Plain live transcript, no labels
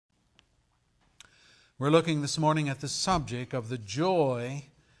We're looking this morning at the subject of the joy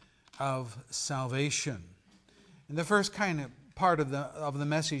of salvation. And the first part of the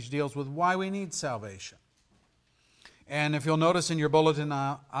message deals with why we need salvation. And if you'll notice in your bulletin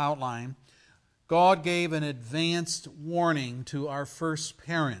outline, God gave an advanced warning to our first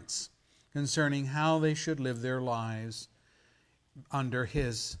parents concerning how they should live their lives under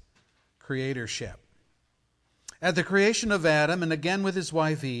His creatorship. At the creation of Adam, and again with his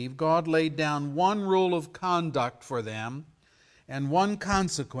wife Eve, God laid down one rule of conduct for them and one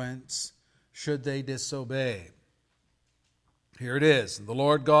consequence should they disobey. Here it is. The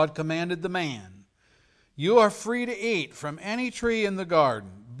Lord God commanded the man, "You are free to eat from any tree in the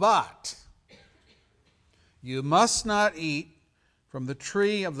garden, but you must not eat from the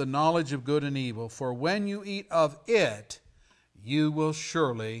tree of the knowledge of good and evil, for when you eat of it, you will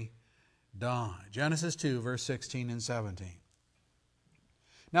surely die." Genesis 2, verse 16 and 17.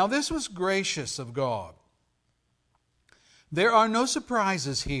 Now this was gracious of God. There are no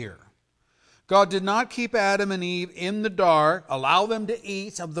surprises here. God did not keep Adam and Eve in the dark, allow them to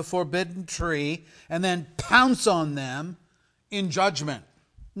eat of the forbidden tree, and then pounce on them in judgment.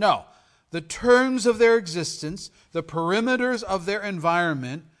 No. The terms of their existence, the perimeters of their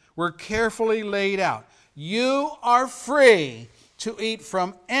environment were carefully laid out. You are free to eat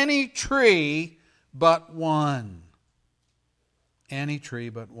from any tree but one. Any tree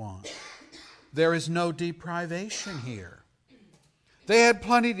but one. There is no deprivation here. They had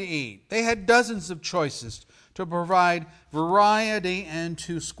plenty to eat. They had dozens of choices to provide variety and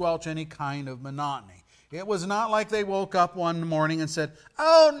to squelch any kind of monotony. It was not like they woke up one morning and said,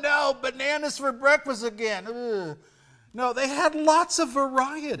 "Oh no, bananas for breakfast again." Ugh. No, they had lots of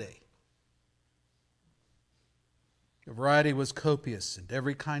variety. The variety was copious, and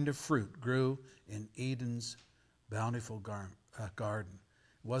every kind of fruit grew in Eden's bountiful garden.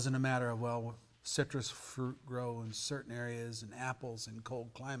 It wasn't a matter of, well, citrus fruit grow in certain areas, and apples in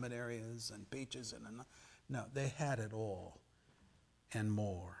cold climate areas, and peaches. No, they had it all and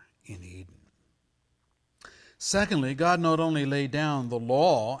more in Eden. Secondly, God not only laid down the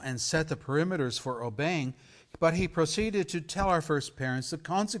law and set the perimeters for obeying, but He proceeded to tell our first parents the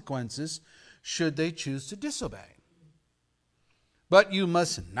consequences should they choose to disobey. "But you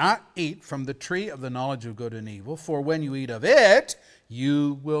must not eat from the tree of the knowledge of good and evil, for when you eat of it,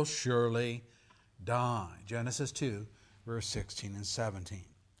 you will surely die." Genesis 2, verse 16 and 17.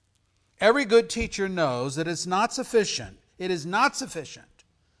 Every good teacher knows that it is not sufficient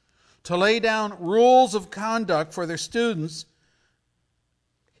to lay down rules of conduct for their students.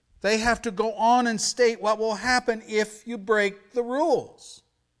 They have to go on and state what will happen if you break the rules.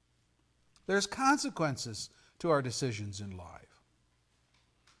 There's consequences to our decisions in life.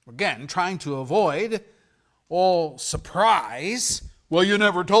 Again, trying to avoid all surprise. "Well, you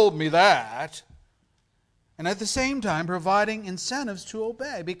never told me that." And at the same time, providing incentives to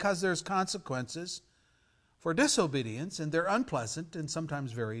obey, because there's consequences for disobedience, and they're unpleasant and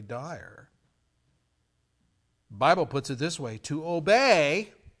sometimes very dire. The Bible puts it this way: to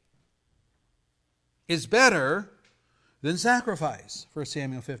obey is better than sacrifice. 1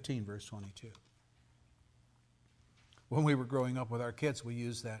 Samuel 15, verse 22. When we were growing up with our kids, we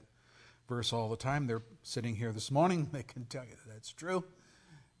used that verse all the time. They're sitting here this morning. They can tell you that's true.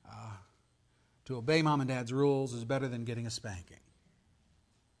 To obey mom and dad's rules is better than getting a spanking.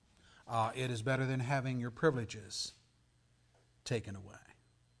 It is better than having your privileges taken away.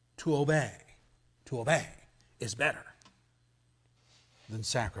 To obey is better than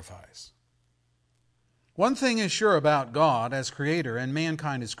sacrifice. One thing is sure about God as creator and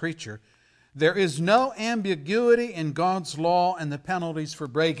mankind as creature: there is no ambiguity in God's law and the penalties for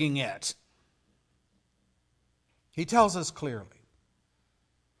breaking it. He tells us clearly.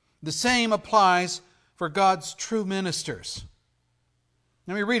 The same applies for God's true ministers.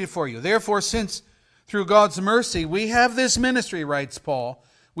 Let me read it for you. "Therefore, since through God's mercy we have this ministry," writes Paul,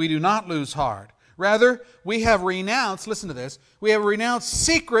 "we do not lose heart. Rather, we have renounced," listen to this, "we have renounced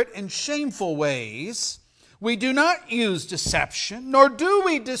secret and shameful ways. We do not use deception, nor do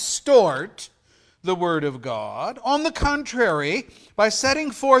we distort the word of God. On the contrary, by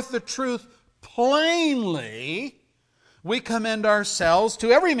setting forth the truth plainly, we commend ourselves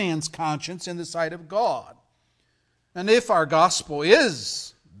to every man's conscience in the sight of God. And if our gospel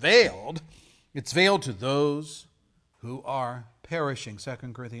is veiled, it's veiled to those who are perishing."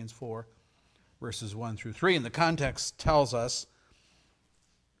 2 Corinthians 4, verses 1 through 3. And the context tells us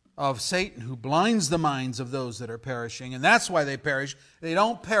of Satan, who blinds the minds of those that are perishing. And that's why they perish. They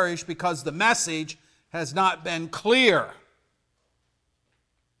don't perish because the message has not been clear.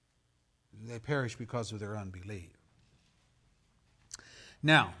 They perish because of their unbelief.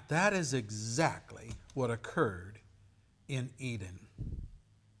 Now, that is exactly what occurred in Eden.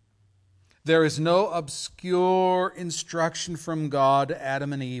 There is no obscure instruction from God to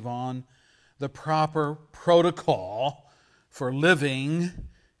Adam and Eve on the proper protocol for living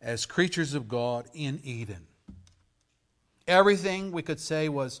as creatures of God in Eden. Everything, we could say,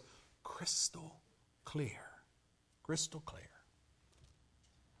 was crystal clear. Crystal clear.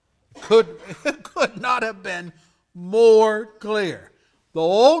 It could not have been more clear. The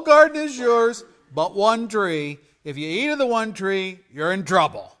whole garden is yours, but one tree. If you eat of the one tree, you're in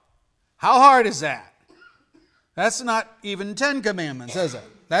trouble. How hard is that? That's not even 10 commandments, is it?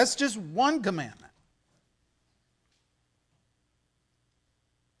 That's just one commandment.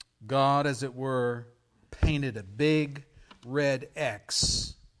 God, as it were, painted a big red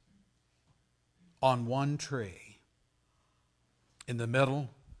X on one tree in the middle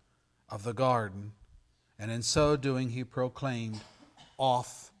of the garden, and in so doing he proclaimed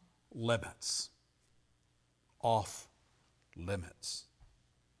off limits. Off limits.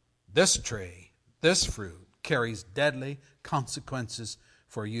 This tree, this fruit, carries deadly consequences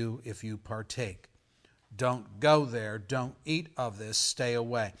for you if you partake. Don't go there. Don't eat of this. Stay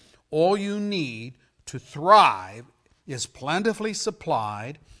away. All you need to thrive is plentifully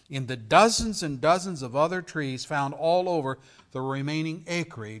supplied in the dozens and dozens of other trees found all over the remaining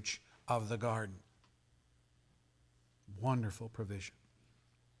acreage of the garden. Wonderful provision.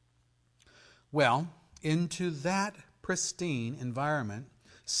 Well, into that pristine environment,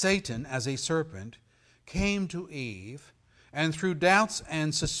 Satan, as a serpent, came to Eve and threw doubts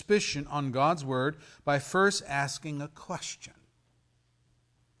and suspicion on God's word by first asking a question.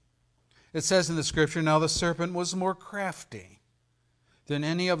 It says in the scripture, "Now the serpent was more crafty than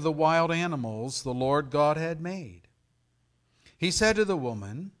any of the wild animals the Lord God had made. He said to the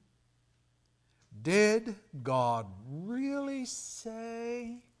woman, 'Did God really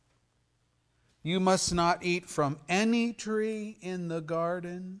say you must not eat from any tree in the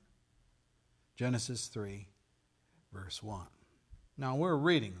garden?'" Genesis 3, verse 1. Now we're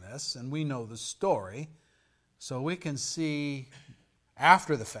reading this and we know the story, so we can see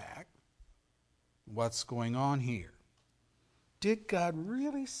after the fact what's going on here. Did God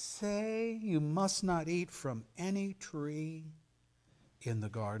really say you must not eat from any tree in the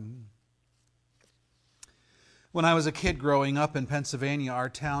garden? When I was a kid growing up in Pennsylvania, our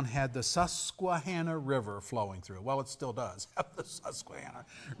town had the Susquehanna River flowing through it. Well, it still does have the Susquehanna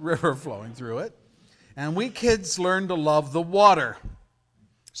River flowing through it. And we kids learned to love the water.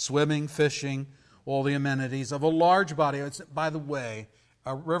 Swimming, fishing, all the amenities of a large body. By the way,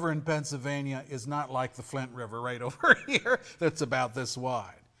 a river in Pennsylvania is not like the Flint River right over here that's about this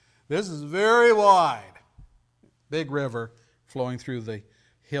wide. This is very wide. Big river flowing through the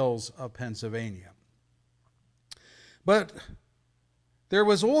hills of Pennsylvania. But there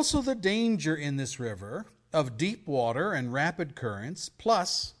was also the danger in this river of deep water and rapid currents.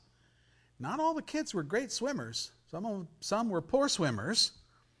 Plus, not all the kids were great swimmers. Some were poor swimmers.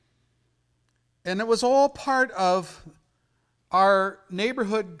 And it was all part of our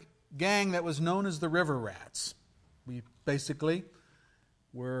neighborhood gang that was known as the River Rats. We basically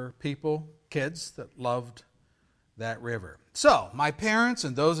were kids that loved that river. So, my parents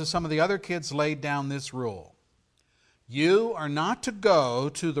and those of some of the other kids laid down this rule. You are not to go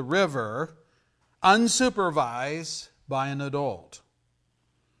to the river unsupervised by an adult.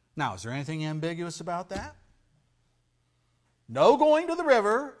 Now, is there anything ambiguous about that? No going to the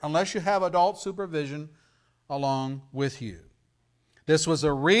river unless you have adult supervision along with you. This was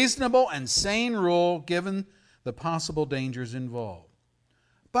a reasonable and sane rule given the possible dangers involved.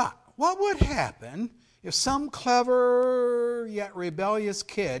 But what would happen if some clever yet rebellious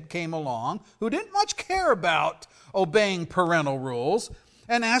kid came along who didn't much care about obeying parental rules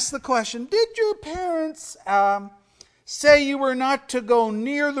and asked the question, did your parents say you were not to go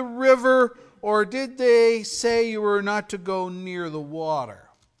near the river, or did they say you were not to go near the water?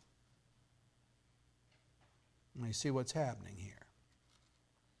 You see what's happening here.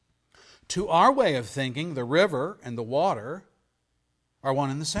 To our way of thinking, the river and the water are one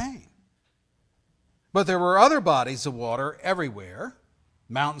and the same. But there were other bodies of water everywhere,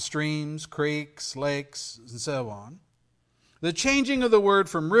 mountain streams, creeks, lakes, and so on. The changing of the word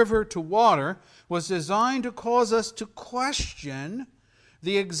from river to water was designed to cause us to question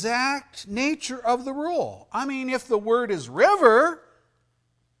the exact nature of the rule. I mean, if the word is river,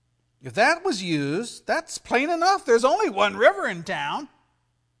 if that was used, that's plain enough. There's only one river in town.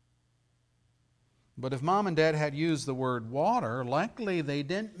 But if Mom and Dad had used the word water, likely they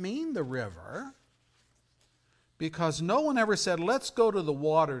didn't mean the river, because no one ever said, let's go to the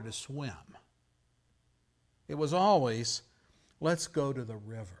water to swim. It was always, Let's go to the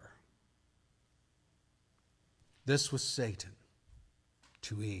river. This was Satan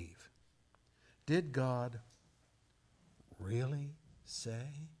to Eve. Did God really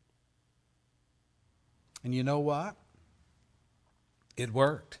say? And you know what? It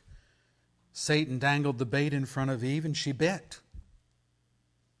worked. Satan dangled the bait in front of Eve and she bit.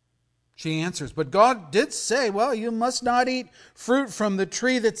 She answers, but God did say, well, you must not eat fruit from the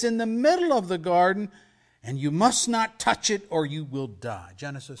tree that's in the middle of the garden, and you must not touch it or you will die.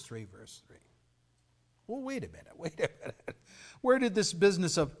 Genesis 3, verse 3. Well, wait a minute. Where did this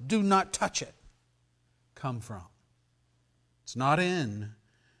business of do not touch it come from? It's not in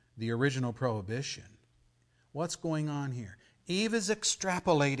the original prohibition. What's going on here? Eve is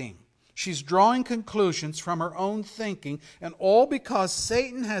extrapolating. She's drawing conclusions from her own thinking, and all because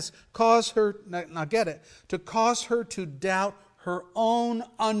Satan has caused her, now get it, to cause her to doubt her own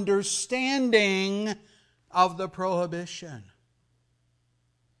understanding of the prohibition.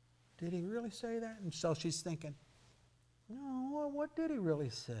 Did he really say that? And so she's thinking, no, what did he really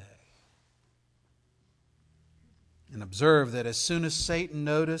say? And observe that as soon as Satan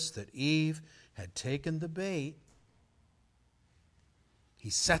noticed that Eve had taken the bait, he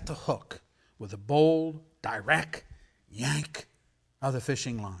set the hook with a bold, direct yank of the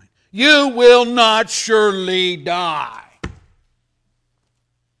fishing line. You will not surely die.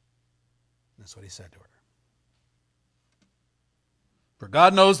 That's what he said to her. For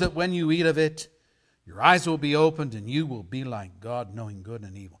God knows that when you eat of it, your eyes will be opened and you will be like God, knowing good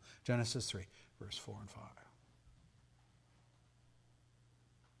and evil. Genesis 3, verse 4 and 5.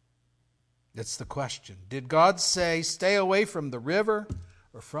 That's the question. Did God say, stay away from the river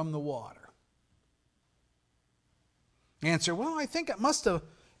or from the water? Answer, well, I think it must have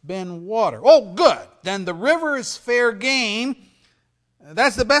been water. Oh, good. Then the river is fair game.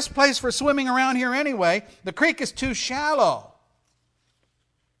 That's the best place for swimming around here anyway. The creek is too shallow.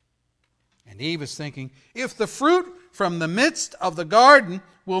 And Eve is thinking, if the fruit from the midst of the garden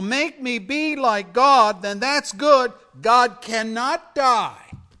will make me be like God, then that's good. God cannot die.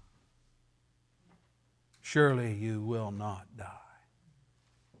 Surely you will not die.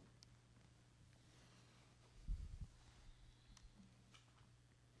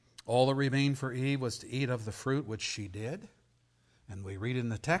 All that remained for Eve was to eat of the fruit, which she did. And we read in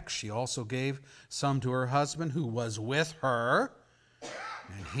the text, she also gave some to her husband who was with her,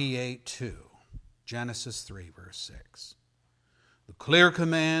 and he ate too. Genesis 3, verse 6. The clear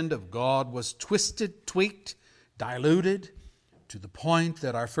command of God was twisted, tweaked, diluted, to the point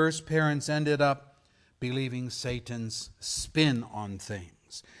that our first parents ended up believing Satan's spin on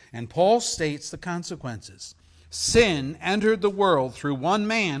things. And Paul states the consequences. Sin entered the world through one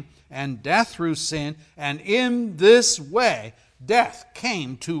man, and death through sin, and in this way death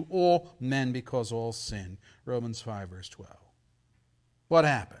came to all men because all sinned. Romans 5, verse 12. What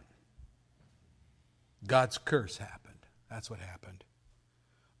happened? God's curse happened. That's what happened.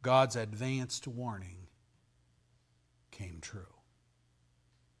 God's advanced warning came true.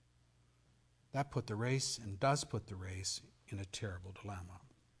 That put the race, and does put the race, in a terrible dilemma.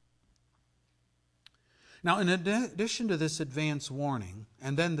 Now, in addition to this advance warning,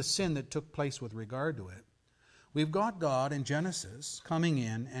 and then the sin that took place with regard to it, we've got God in Genesis coming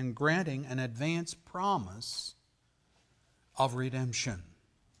in and granting an advance promise of redemption.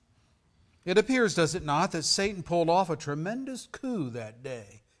 It appears, does it not, that Satan pulled off a tremendous coup that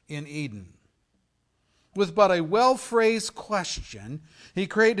day in Eden. With but a well-phrased question, he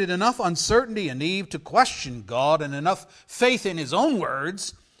created enough uncertainty in Eve to question God and enough faith in his own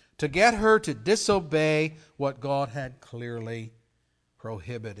words to get her to disobey what God had clearly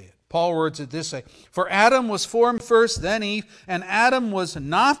prohibited. Paul words it this way, for Adam was formed first, then Eve, and Adam was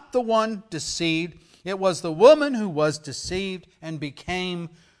not the one deceived. It was the woman who was deceived and became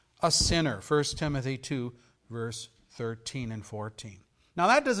a sinner. 1 Timothy 2, verse 13 and 14. Now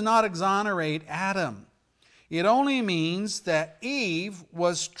that does not exonerate Adam. It only means that Eve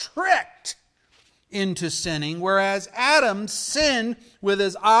was tricked into sinning, whereas Adam sinned with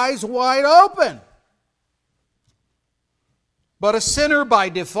his eyes wide open. But a sinner by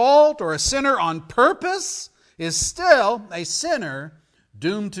default or a sinner on purpose is still a sinner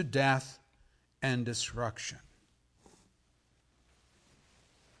doomed to death and destruction.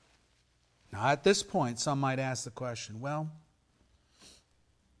 Now at this point, some might ask the question, well,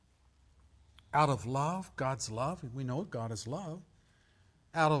 out of love, God's love, we know God is love.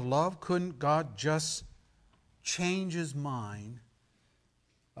 Out of love, couldn't God just change his mind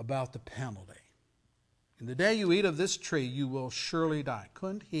about the penalty? In the day you eat of this tree, you will surely die.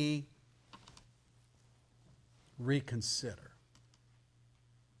 Couldn't he reconsider?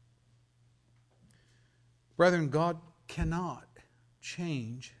 Brethren, God cannot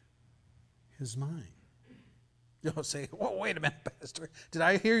change his mind. You'll say, well, wait a minute, Pastor. Did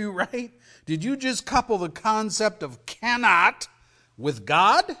I hear you right? Did you just couple the concept of cannot with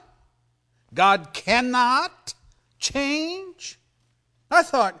God? God cannot change? I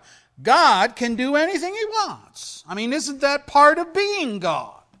thought God can do anything He wants. I mean, isn't that part of being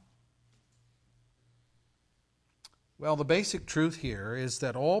God? Well, the basic truth here is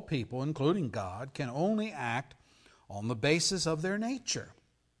that all people, including God, can only act on the basis of their nature.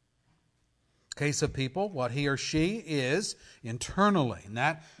 Case of people, what he or she is internally. And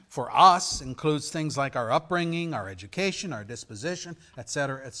that, for us, includes things like our upbringing, our education, our disposition,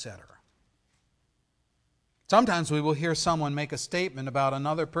 etc., etc. Sometimes we will hear someone make a statement about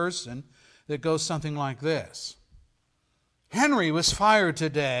another person that goes something like this. Henry was fired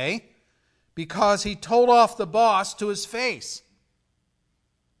today because he told off the boss to his face.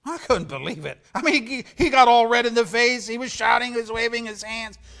 I couldn't believe it. I mean, he got all red in the face. He was shouting, he was waving his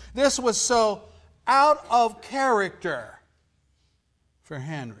hands. This was so out of character for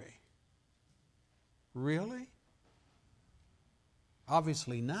Henry. Really?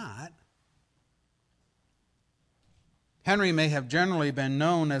 Obviously not. Henry may have generally been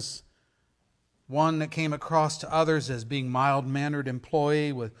known as one that came across to others as being mild-mannered employee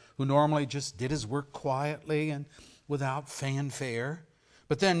who normally just did his work quietly and without fanfare.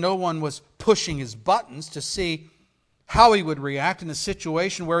 But then no one was pushing his buttons to see how he would react in a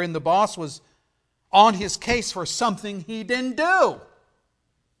situation wherein the boss was on his case for something he didn't do.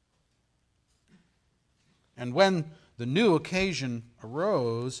 And when the new occasion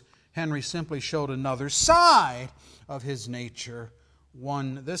arose, Henry simply showed another side of his nature,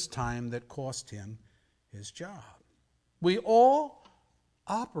 one this time that cost him his job. We all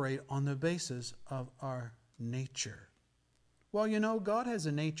operate on the basis of our nature. Well, you know, God has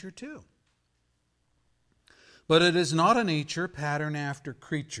a nature too. But it is not a nature patterned after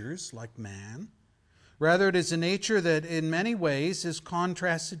creatures like man. Rather, it is a nature that in many ways is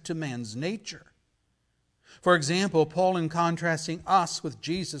contrasted to man's nature. For example, Paul, in contrasting us with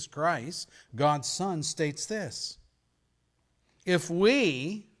Jesus Christ, God's Son, states this. If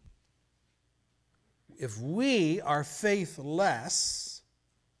we are faithless,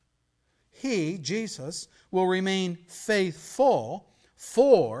 He, Jesus, will remain faithful,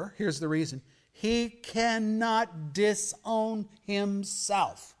 for, here's the reason, He cannot disown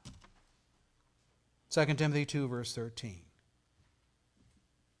Himself. 2 Timothy 2, verse 13.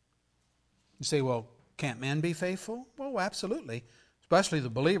 You say, well, can't men be faithful? Well, absolutely, especially the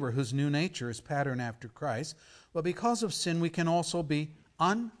believer whose new nature is patterned after Christ. But because of sin, we can also be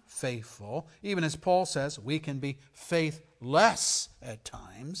unfaithful. Even as Paul says, we can be faithless at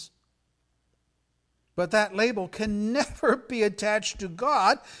times. But that label can never be attached to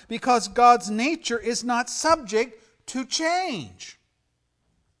God because God's nature is not subject to change.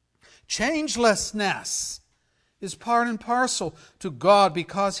 Changelessness is part and parcel to God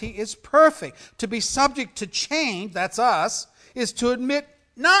because He is perfect. To be subject to change, that's us, is to admit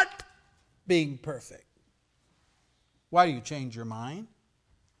not being perfect. Why do you change your mind?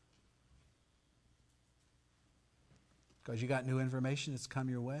 Because you got new information that's come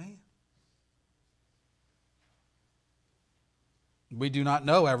your way? We do not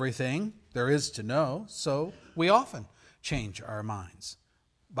know everything there is to know, so we often change our minds.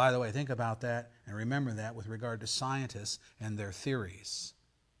 By the way, think about that and remember that with regard to scientists and their theories,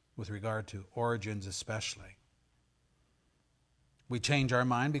 with regard to origins especially. We change our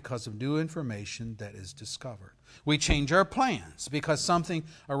mind because of new information that is discovered. We change our plans because something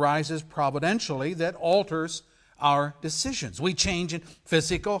arises providentially that alters our decisions. We change in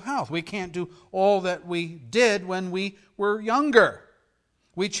physical health. We can't do all that we did when we were younger.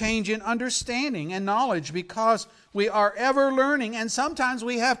 We change in understanding and knowledge because we are ever learning, and sometimes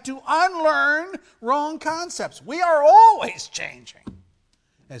we have to unlearn wrong concepts. We are always changing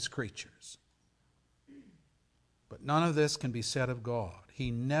as creatures. But none of this can be said of God.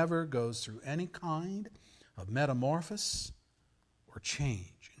 He never goes through any kind of metamorphosis or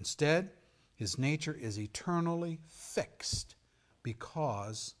change. Instead, His nature is eternally fixed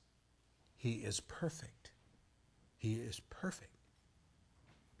because He is perfect. He is perfect.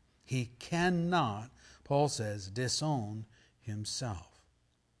 He cannot, Paul says, disown Himself.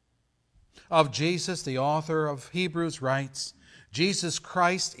 Of Jesus, the author of Hebrews writes, Jesus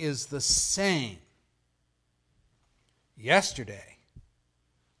Christ is the same yesterday,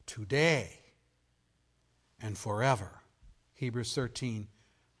 today, and forever. Hebrews 13,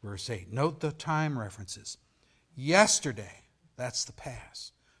 verse 8. Note the time references. Yesterday, that's the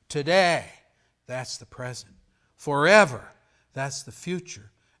past. Today, that's the present. Forever, that's the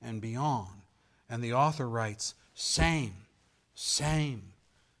future and beyond. And the author writes, same, same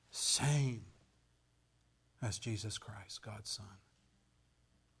as Jesus Christ, God's Son.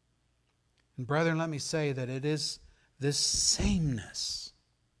 And brethren, let me say that it is this sameness,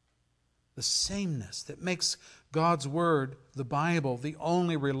 the sameness that makes God's Word, the Bible, the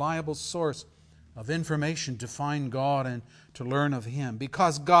only reliable source of information to find God and to learn of Him.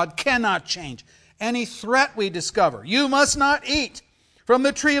 Because God cannot change any threat we discover. You must not eat from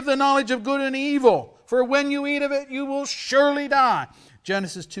the tree of the knowledge of good and evil, for when you eat of it, you will surely die.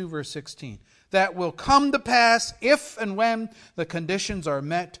 Genesis 2, verse 16. That will come to pass if and when the conditions are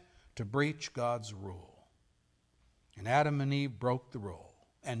met to breach God's rule. And Adam and Eve broke the rule.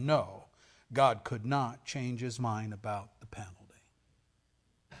 And no, God could not change His mind about the penalty.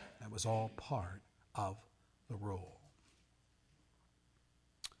 That was all part of the rule.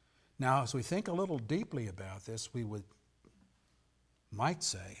 Now, as we think a little deeply about this, we might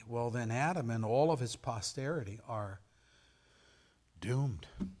say, well, then Adam and all of his posterity are doomed.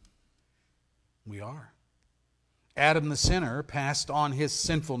 We are. Adam the sinner passed on his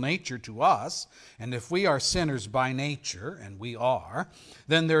sinful nature to us, and if we are sinners by nature, and we are,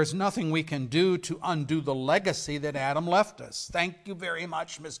 then there's nothing we can do to undo the legacy that Adam left us. Thank you very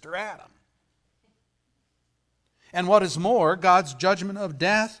much, Mr. Adam. And what is more, God's judgment of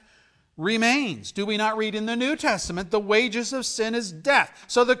death remains. Do we not read in the New Testament, the wages of sin is death?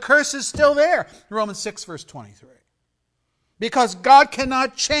 So the curse is still there. Romans 6, verse 23. Because God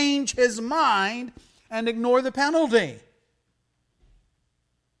cannot change His mind and ignore the penalty.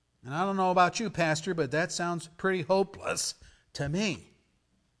 And I don't know about you, Pastor, but that sounds pretty hopeless to me.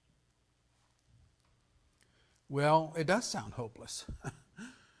 Well, it does sound hopeless,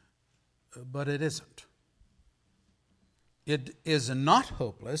 but it isn't. It is not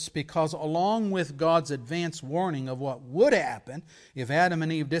hopeless because along with God's advance warning of what would happen if Adam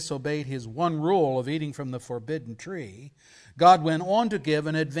and Eve disobeyed His one rule of eating from the forbidden tree, God went on to give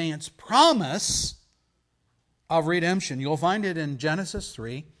an advance promise of redemption. You'll find it in Genesis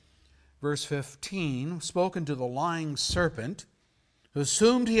 3, verse 15, spoken to the lying serpent, who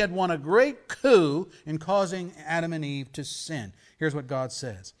assumed he had won a great coup in causing Adam and Eve to sin. Here's what God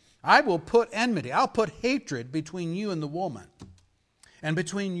says. I will put enmity, I'll put hatred between you and the woman, and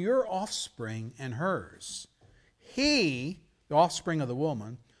between your offspring and hers. He, the offspring of the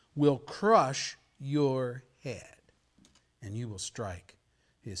woman, will crush your head, and you will strike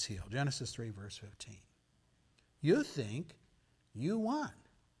his heel. Genesis 3, verse 15. You think you won.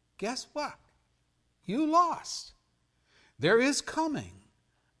 Guess what? You lost. There is coming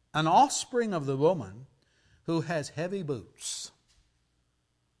an offspring of the woman who has heavy boots.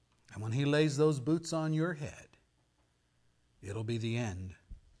 And when he lays those boots on your head, it'll be the end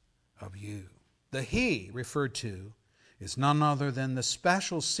of you. The he referred to is none other than the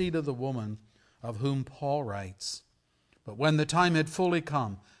special seed of the woman of whom Paul writes, but when the time had fully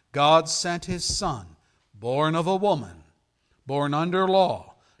come, God sent His Son, born of a woman, born under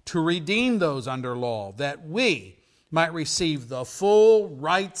law, to redeem those under law, that we might receive the full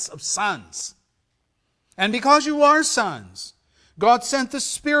rights of sons. And because you are sons, God sent the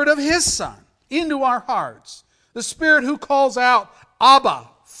Spirit of His Son into our hearts, the Spirit who calls out, Abba,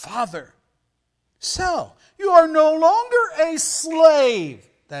 Father. So, you are no longer a slave,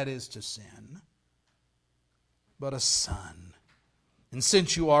 that is to sin, but a son. And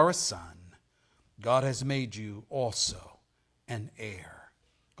since you are a son, God has made you also an heir.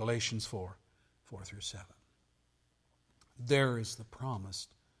 Galatians 4, 4 through 7. There is the promised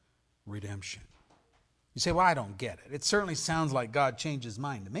redemption. You say, well, I don't get it. It certainly sounds like God changed His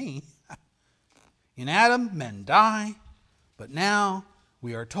mind to me. In Adam, men die, but now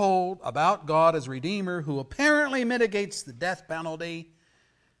we are told about God as Redeemer who apparently mitigates the death penalty.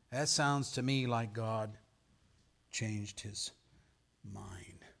 That sounds to me like God changed His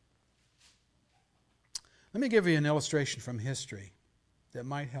mind. Let me give you an illustration from history that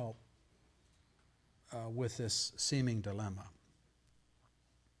might help with this seeming dilemma.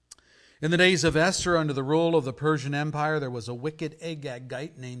 In the days of Esther, under the rule of the Persian Empire, there was a wicked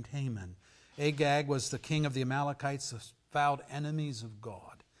Agagite named Haman. Agag was the king of the Amalekites, the vowed enemies of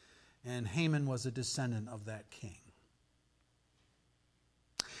God. And Haman was a descendant of that king.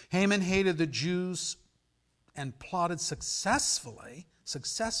 Haman hated the Jews and plotted successfully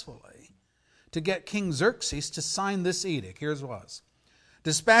to get King Xerxes to sign this edict. Here's what it was.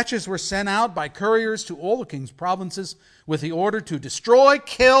 Dispatches were sent out by couriers to all the king's provinces with the order to destroy,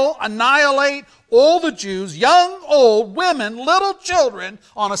 kill, annihilate all the Jews, young, old, women, little children,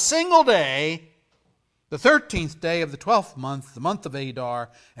 on a single day, the 13th day of the 12th month, the month of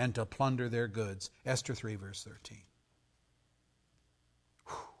Adar, and to plunder their goods. Esther 3, verse 13.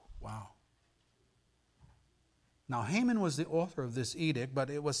 Whew, wow. Now Haman was the author of this edict, but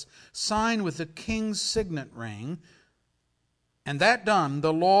it was signed with the king's signet ring. And that done,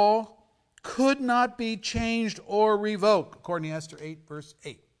 the law could not be changed or revoked, according to Esther 8, verse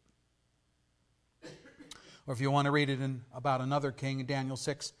 8. Or if you want to read it about another king in Daniel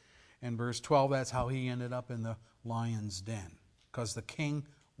 6 and verse 12, that's how he ended up in the lion's den. Because the king,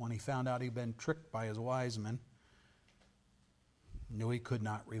 when he found out he'd been tricked by his wise men, knew he could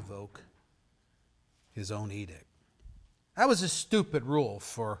not revoke his own edict. That was a stupid rule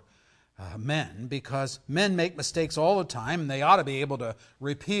for men, because men make mistakes all the time, and they ought to be able to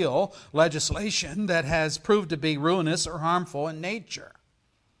repeal legislation that has proved to be ruinous or harmful in nature.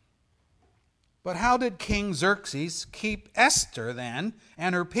 But how did King Xerxes keep Esther then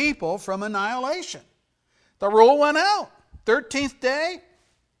and her people from annihilation? The rule went out. 13th day,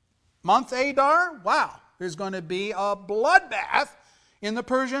 month Adar, wow, there's going to be a bloodbath in the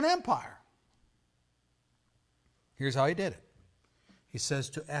Persian Empire. Here's how he did it. He says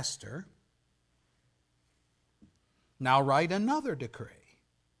to Esther, now write another decree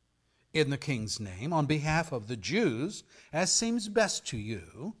in the king's name on behalf of the Jews, as seems best to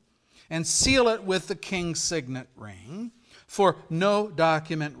you, and seal it with the king's signet ring. For no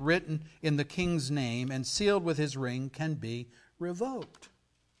document written in the king's name and sealed with his ring can be revoked.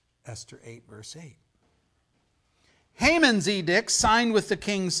 Esther 8, verse 8. Haman's edict, signed with the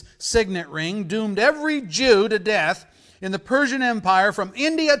king's signet ring, doomed every Jew to death in the Persian Empire from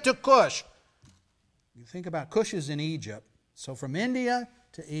India to Cush. You think about Cush is in Egypt. So from India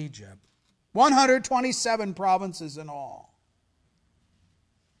to Egypt, 127 provinces in all.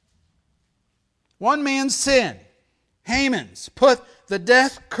 One man's sin, Haman's, put the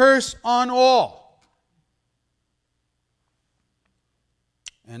death curse on all.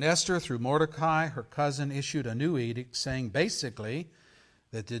 And Esther, through Mordecai, her cousin, issued a new edict saying basically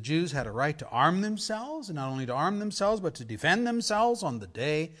that the Jews had a right to arm themselves, and not only to arm themselves, but to defend themselves on the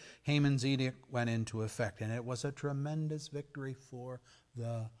day Haman's edict went into effect. And it was a tremendous victory for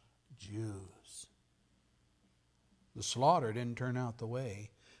the Jews. The slaughter didn't turn out the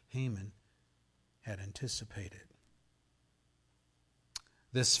way Haman had anticipated.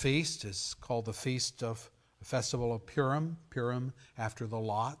 This feast is called the Feast of the Festival of Purim. Purim after the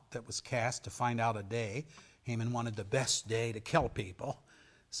lot that was cast to find out a day. Haman wanted the best day to kill people,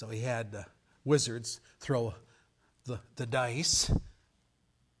 so he had the wizards throw the dice,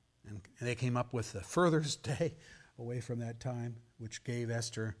 and they came up with the furthest day away from that time, which gave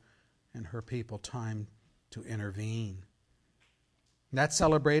Esther and her people time to intervene. That's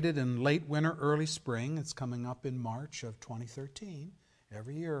celebrated in late winter, early spring. It's coming up in March of 2013.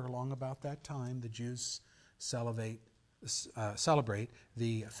 Every year along about that time, the Jews celebrate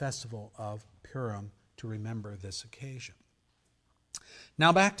the festival of Purim to remember this occasion.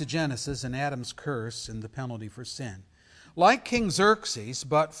 Now back to Genesis and Adam's curse and the penalty for sin. Like King Xerxes,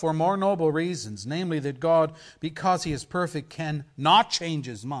 but for more noble reasons, namely that God, because he is perfect, cannot change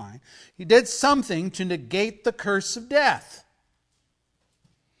his mind, he did something to negate the curse of death.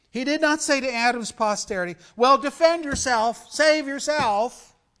 He did not say to Adam's posterity, well, defend yourself, save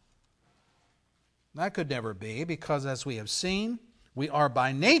yourself. That could never be, because as we have seen, we are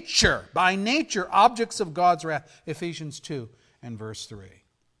by nature objects of God's wrath. Ephesians 2 and verse 3.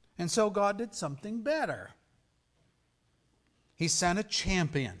 And so God did something better. He sent a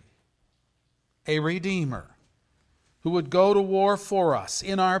champion, a redeemer, who would go to war for us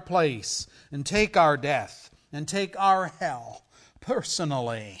in our place and take our death and take our hell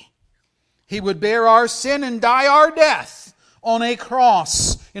personally. He would bear our sin and die our death on a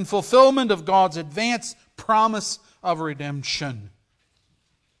cross in fulfillment of God's advanced promise of redemption.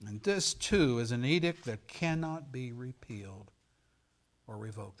 And this too is an edict that cannot be repealed or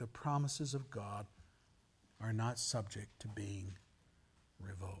revoked. The promises of God are not subject to being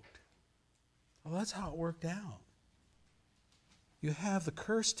revoked. Well, that's how it worked out. You have the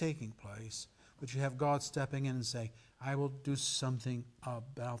curse taking place, but you have God stepping in and saying, I will do something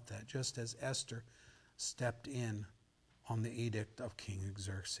about that, just as Esther stepped in on the edict of King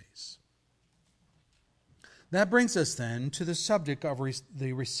Xerxes. That brings us then to the subject of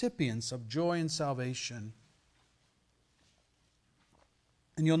the recipients of joy and salvation.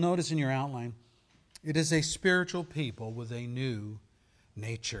 And you'll notice in your outline, it is a spiritual people with a new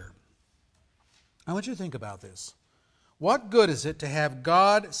nature. I want you to think about this. What good is it to have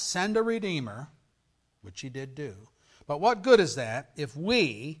God send a Redeemer, which he did do, but what good is that if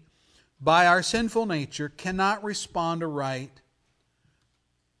we, by our sinful nature, cannot respond aright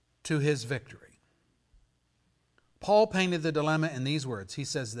to his victory? Paul painted the dilemma in these words. He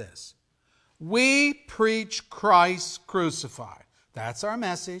says this, we preach Christ crucified. That's our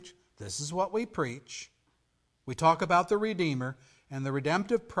message. This is what we preach. We talk about the Redeemer and the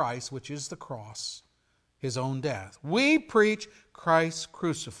redemptive price, which is the cross, his own death. We preach Christ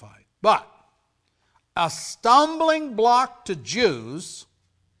crucified. But a stumbling block to Jews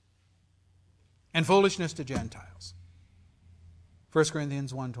and foolishness to Gentiles. 1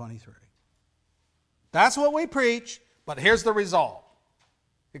 Corinthians 1:23. That's what we preach, but here's the result.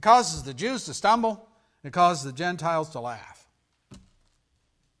 It causes the Jews to stumble. It causes the Gentiles to laugh.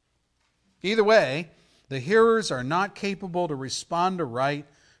 Either way, the hearers are not capable to respond aright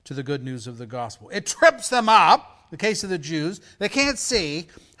to the good news of the gospel. It trips them up, the case of the Jews. They can't see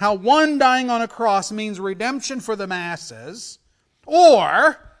how one dying on a cross means redemption for the masses,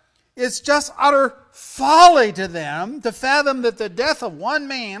 or it's just utter folly to them to fathom that the death of one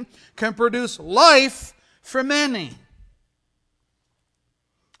man can produce life for many.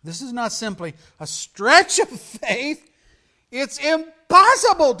 This is not simply a stretch of faith. It's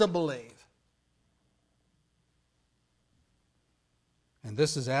impossible to believe. And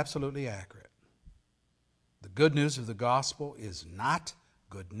this is absolutely accurate. The good news of the gospel is not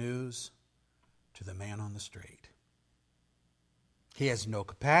good news to the man on the street. He has no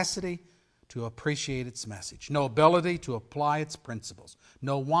capacity to appreciate its message, no ability to apply its principles,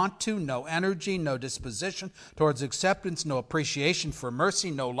 no want to, no energy, no disposition towards acceptance, no appreciation for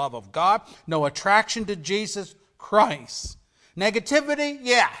mercy, no love of God, no attraction to Jesus Christ. Negativity?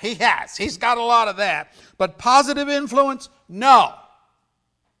 Yeah, he has. He's got a lot of that. But positive influence? No.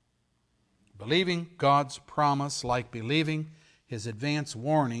 Believing God's promise, like believing his advance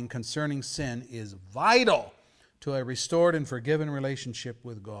warning concerning sin, is vital to a restored and forgiven relationship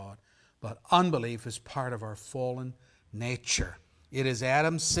with God. But unbelief is part of our fallen nature. It is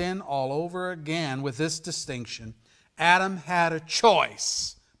Adam's sin all over again, with this distinction. Adam had a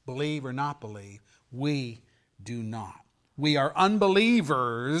choice, believe or not believe. We do not. We are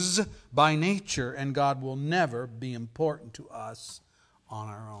unbelievers by nature, and God will never be important to us on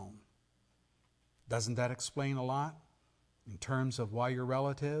our own. Doesn't that explain a lot in terms of why your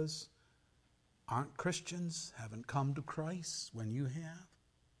relatives aren't Christians, haven't come to Christ when you have?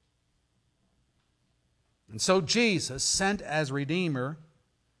 And so Jesus, sent as Redeemer,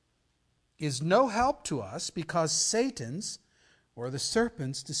 is no help to us because Satan's or the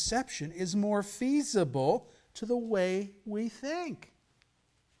serpent's deception is more feasible to the way we think.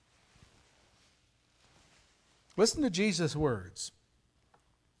 Listen to Jesus' words,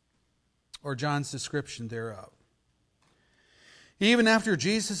 or John's description thereof. Even after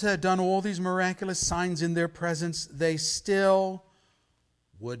Jesus had done all these miraculous signs in their presence, they still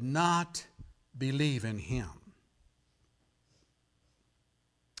would not believe in him.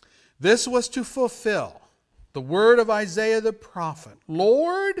 This was to fulfill the word of Isaiah the prophet.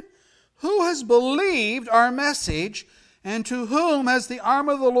 Lord, who has believed our message, and to whom has the arm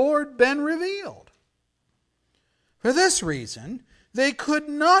of the Lord been revealed? For this reason, they could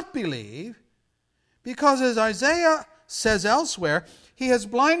not believe, because as Isaiah says elsewhere, he has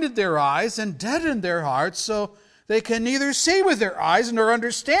blinded their eyes and deadened their hearts, so they can neither see with their eyes nor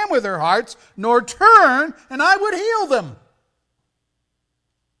understand with their hearts, nor turn, and I would heal them.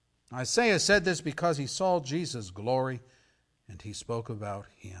 Isaiah said this because he saw Jesus' glory, and he spoke about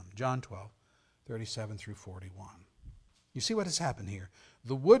him. John 12, 37 through 41. You see what has happened here?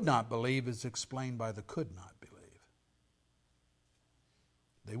 The would not believe is explained by the could not believe.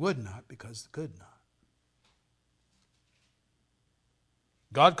 They would not because they could not.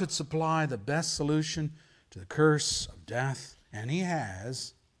 God could supply the best solution to the curse of death, and he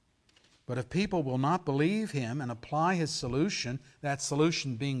has. But if people will not believe him and apply his solution, that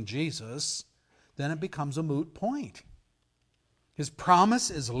solution being Jesus, then it becomes a moot point. His promise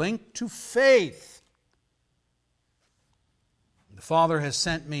is linked to faith. The Father has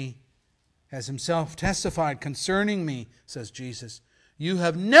sent me, has himself testified concerning me, says Jesus. You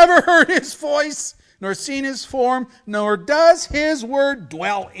have never heard his voice, nor seen his form, nor does his word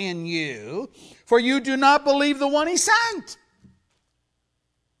dwell in you, for you do not believe the one he sent.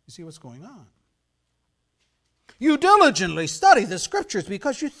 You see what's going on? You diligently study the Scriptures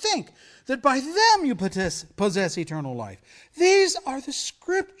because you think that by them you possess eternal life. These are the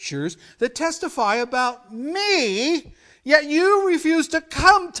Scriptures that testify about me, yet you refuse to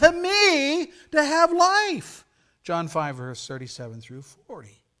come to me to have life. John 5, verse 37 through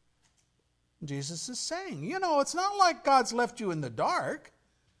 40. Jesus is saying, it's not like God's left you in the dark.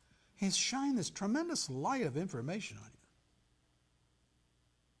 He's shined this tremendous light of information on you.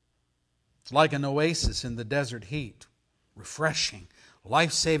 It's like an oasis in the desert heat. Refreshing,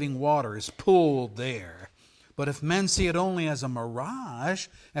 life-saving water is pooled there. But if men see it only as a mirage,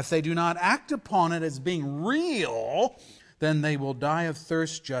 if they do not act upon it as being real, then they will die of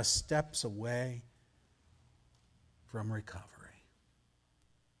thirst just steps away from recovery.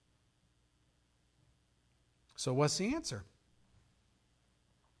 So what's the answer?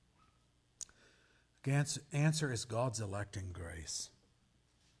 The answer is God's electing grace.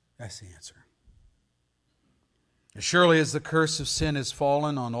 That's the answer. As surely as the curse of sin has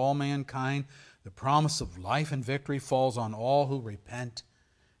fallen on all mankind, the promise of life and victory falls on all who repent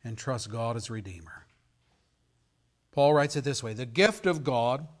and trust God as Redeemer. Paul writes it this way: the gift of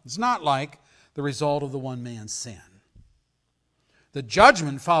God is not like the result of the one man's sin. The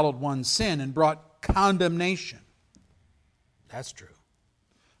judgment followed one sin and brought condemnation. That's true.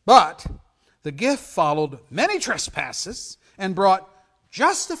 But the gift followed many trespasses and brought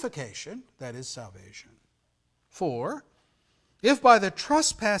justification, that is salvation. For if by the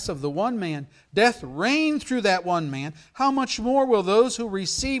trespass of the one man death reigned through that one man, how much more will those who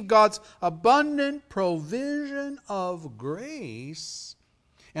receive God's abundant provision of grace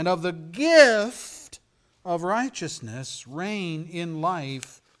and of the gift of righteousness reign in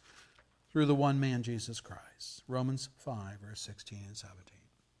life through the one man, Jesus Christ? Romans 5, verse 16 and 17.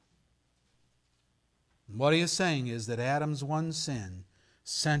 And what he is saying is that Adam's one sin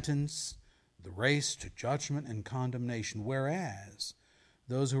sentenced the race to judgment and condemnation, whereas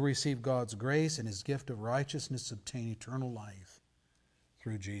those who receive God's grace and His gift of righteousness obtain eternal life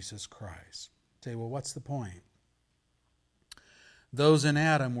through Jesus Christ. Say, well, what's the point? Those in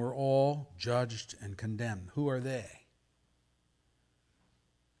Adam were all judged and condemned. Who are they?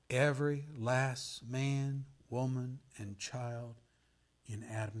 Every last man, woman, and child in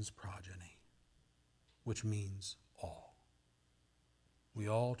Adam's progeny, which means all. We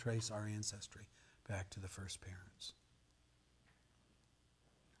all trace our ancestry back to the first parents.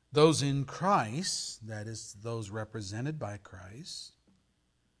 Those in Christ, that is, those represented by Christ,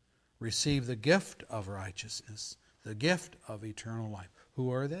 receive the gift of righteousness, the gift of eternal life.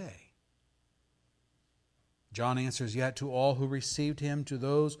 Who are they? John answers, yet to all who received Him, to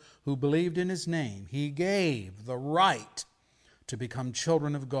those who believed in His name, He gave the right to become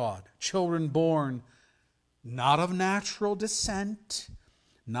children of God, children born not of natural descent,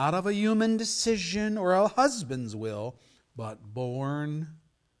 not of a human decision or a husband's will, but born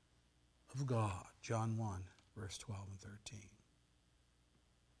of God. John 1, verse 12 and 13.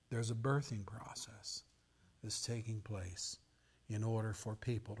 There's a birthing process that's taking place in order for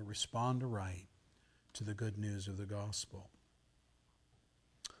people to respond aright to the good news of the gospel.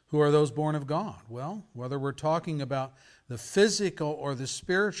 Who are those born of God? Well, whether we're talking about the physical or the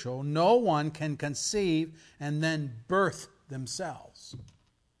spiritual, no one can conceive and then birth themselves.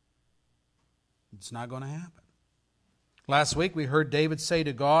 It's not going to happen. Last week we heard David say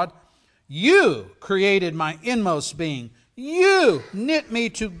to God, "You created my inmost being. You knit me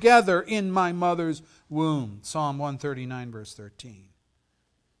together in my mother's womb." Psalm 139, verse 13.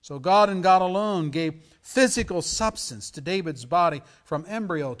 So God and God alone gave physical substance to David's body from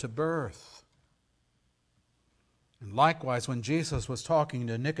embryo to birth. And likewise, when Jesus was talking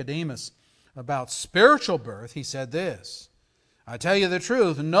to Nicodemus about spiritual birth, He said this, "I tell you the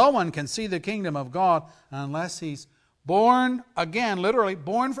truth, no one can see the kingdom of God unless he's born again," literally,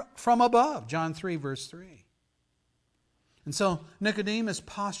 born from above. John 3, verse 3. And so Nicodemus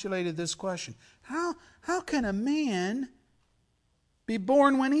postulated this question: How can a man be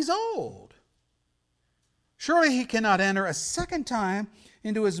born when he's old? Surely he cannot enter a second time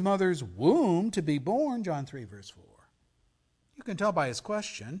into his mother's womb to be born. John 3, verse 4. You can tell by his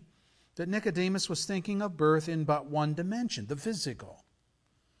question that Nicodemus was thinking of birth in but one dimension, the physical.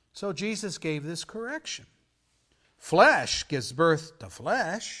 So Jesus gave this correction. Flesh gives birth to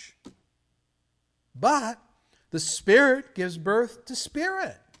flesh, but the Spirit gives birth to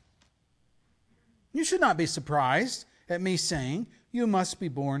spirit. You should not be surprised at me saying you must be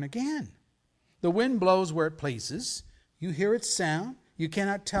born again. The wind blows where it pleases. You hear its sound. You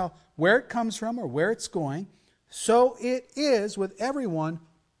cannot tell where it comes from or where it's going. So it is with everyone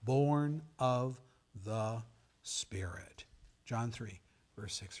born of the Spirit. John 3,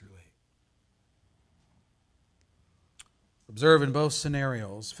 verse 6 through 8. Observe in both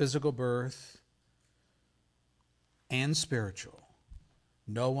scenarios, physical birth and spiritual,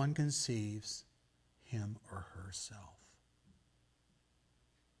 no one conceives him or herself.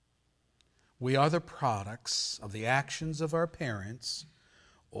 We are the products of the actions of our parents,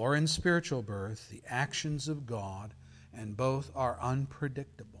 or in spiritual birth, the actions of God, and both are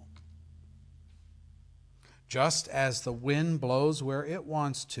unpredictable. Just as the wind blows where it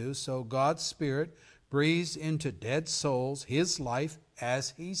wants to, so God's Spirit breathes into dead souls His life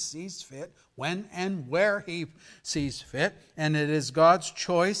as He sees fit, when and where He sees fit, and it is God's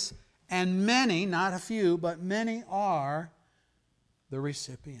choice, and many, not a few, but many are the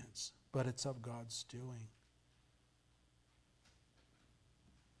recipients. But it's of God's doing.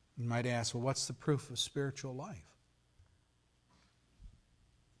 You might ask, well, what's the proof of spiritual life?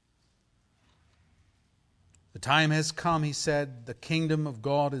 The time has come, he said, the kingdom of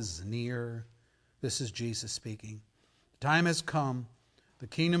God is near. This is Jesus speaking. The time has come, the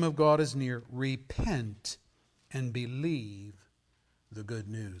kingdom of God is near. Repent and believe the good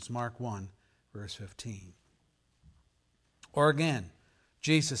news. Mark 1, verse 15. Or again,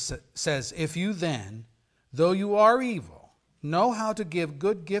 Jesus says, if you then, though you are evil, know how to give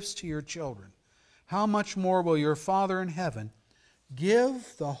good gifts to your children, how much more will your Father in heaven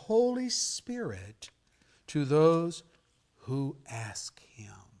give the Holy Spirit to those who ask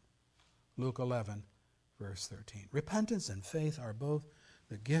Him? Luke 11, verse 13. Repentance and faith are both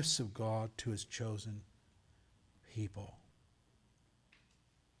the gifts of God to His chosen people.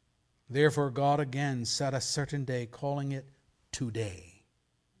 Therefore God again set a certain day, calling it today.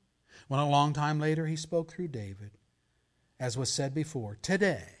 When a long time later He spoke through David, as was said before,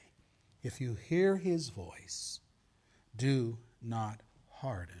 today, if you hear His voice, do not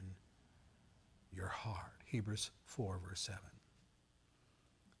harden your heart. Hebrews 4, verse 7.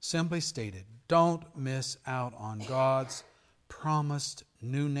 Simply stated, don't miss out on God's promised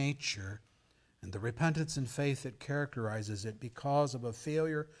new nature and the repentance and faith that characterizes it because of a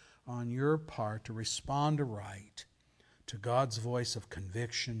failure on your part to respond aright to God's voice of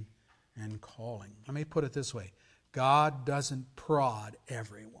conviction and calling. Let me put it this way. God doesn't prod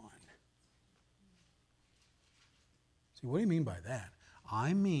everyone. See, what do you mean by that?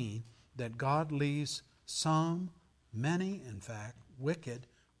 I mean that God leaves some, many, in fact, wicked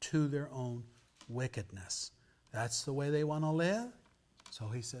to their own wickedness. That's the way they want to live. So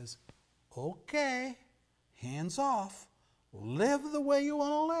He says, okay, hands off. Live the way you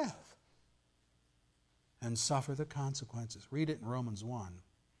want to live. And suffer the consequences. Read it in Romans 1.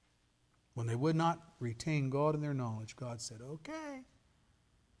 When they would not retain God in their knowledge, God said, okay,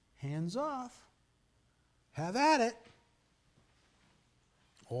 hands off. Have at it.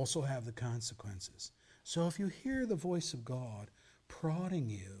 Also have the consequences. So if you hear the voice of God prodding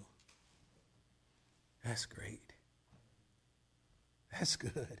you, that's great. That's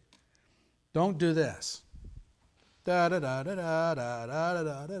good. Don't do this. Da da da da da da da da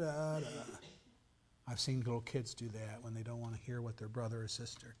da da da. I've seen little kids do that when they don't want to hear what their brother or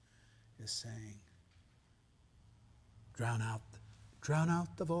sister is saying. Drown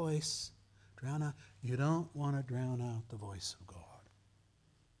out the voice. You don't want to drown out the voice of God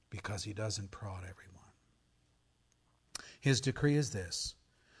because He doesn't prod everyone. His decree is this: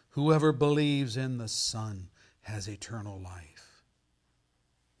 whoever believes in the Son has eternal life.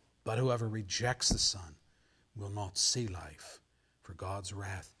 But whoever rejects the Son will not see life, for God's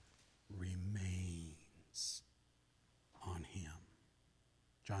wrath remains on him.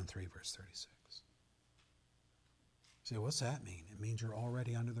 John 3, verse 36. See, what's that mean? It means you're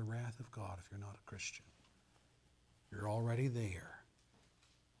already under the wrath of God if you're not a Christian. You're already there.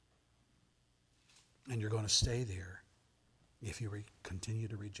 And you're going to stay there if you continue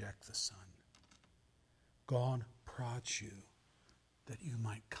to reject the Son. God prods you that you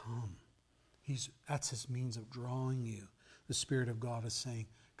might come. That's His means of drawing you. The Spirit of God is saying,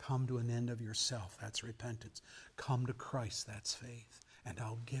 come to an end of yourself. That's repentance. Come to Christ. That's faith. And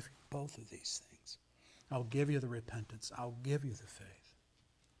I'll give you both of these things. I'll give you the repentance. I'll give you the faith.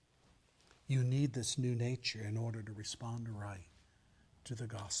 You need this new nature in order to respond right to the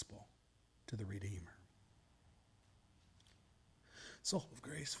gospel, to the Redeemer. It's all of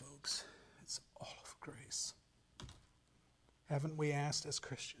grace, folks. It's all of grace. Haven't we asked as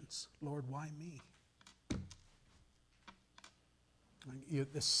Christians, Lord, why me?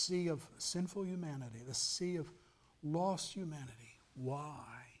 The sea of sinful humanity, the sea of lost humanity, why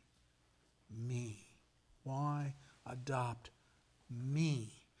me? Why adopt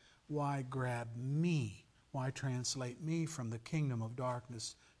me? Why grab me? Why translate me from the kingdom of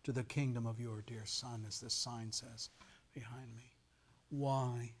darkness to the kingdom of your dear Son, as this sign says behind me?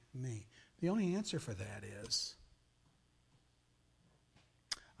 Why me? The only answer for that is,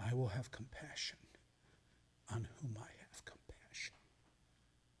 I will have compassion on whom I have compassion,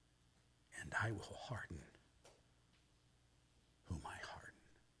 and I will harden whom I harden.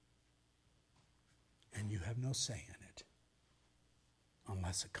 And you have no say in it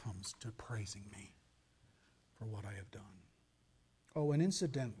unless it comes to praising me for what I have done. Oh, and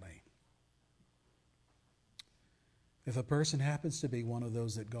incidentally, if a person happens to be one of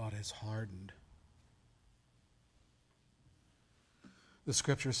those that God has hardened, the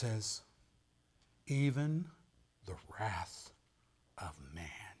Scripture says, even the wrath of man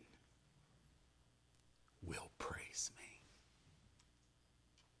will praise me.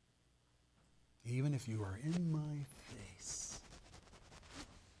 Even if you are in my face,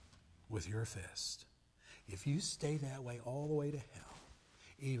 with your fist. If you stay that way all the way to hell,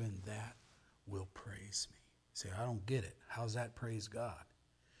 even that will praise me. Say, I don't get it. How's that praise God?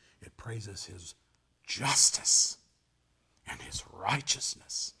 It praises His justice and His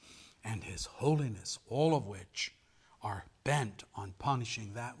righteousness and His holiness, all of which are bent on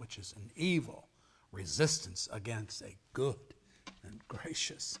punishing that which is an evil resistance against a good and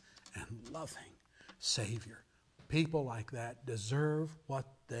gracious and loving Savior. People like that deserve what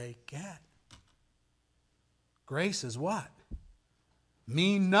they get. Grace is what?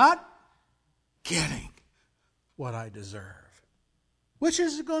 Me not getting what I deserve. Which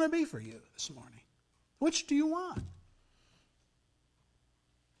is it going to be for you this morning? Which do you want?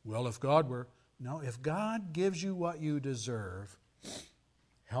 Well, if God gives you what you deserve,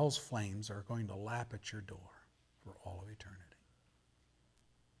 hell's flames are going to lap at your door for all of eternity.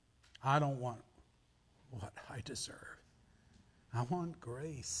 I don't want what I deserve. I want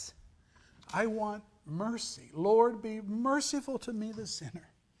grace. I want mercy. Lord, be merciful to me, the sinner.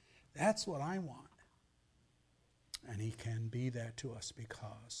 That's what I want. And He can be that to us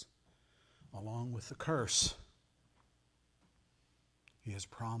because, along with the curse, He has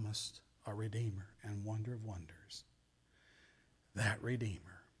promised a Redeemer and wonder of wonders. That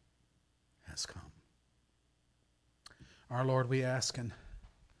Redeemer has come. Our Lord, we ask and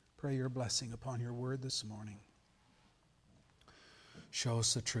pray your blessing upon your word this morning. Show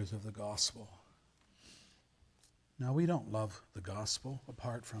us the truth of the gospel. Now, we don't love the gospel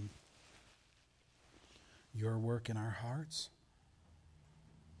apart from your work in our hearts.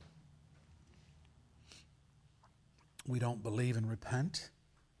 We don't believe and repent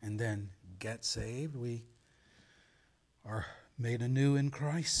and then get saved. We are made anew in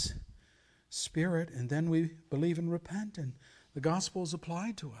Christ's Spirit, and then we believe and repent, and the gospel is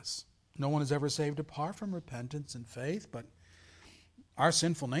applied to us. No one is ever saved apart from repentance and faith, but our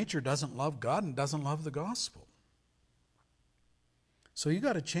sinful nature doesn't love God and doesn't love the gospel. So you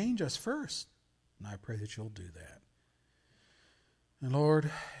got to change us first, and I pray that you'll do that. And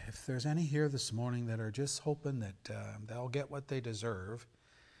Lord, if there's any here this morning that are just hoping that they'll get what they deserve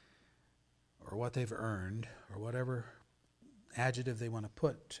or what they've earned or whatever adjective they want to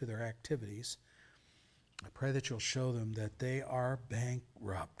put to their activities, I pray that you'll show them that they are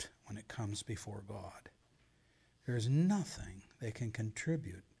bankrupt when it comes before God. There's nothing they can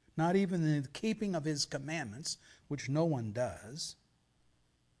contribute, not even in the keeping of His commandments, which no one does.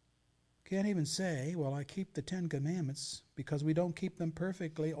 Can't even say, well, I keep the 10 Commandments, because we don't keep them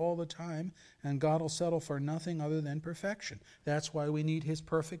perfectly all the time, and God will settle for nothing other than perfection. That's why we need His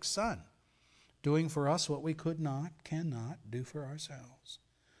perfect Son, doing for us what we cannot do for ourselves.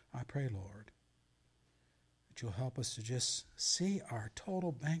 I pray, Lord, that you'll help us to just see our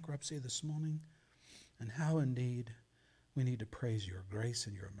total bankruptcy this morning and how indeed we need to praise your grace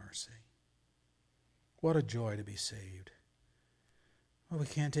and your mercy. What a joy to be saved. Well, we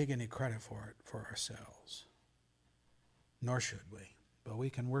can't take any credit for it for ourselves, nor should we, but we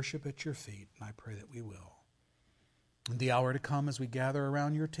can worship at your feet, and I pray that we will. In the hour to come, as we gather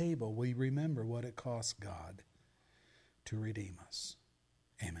around your table, we remember what it cost God to redeem us.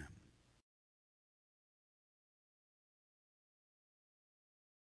 Amen.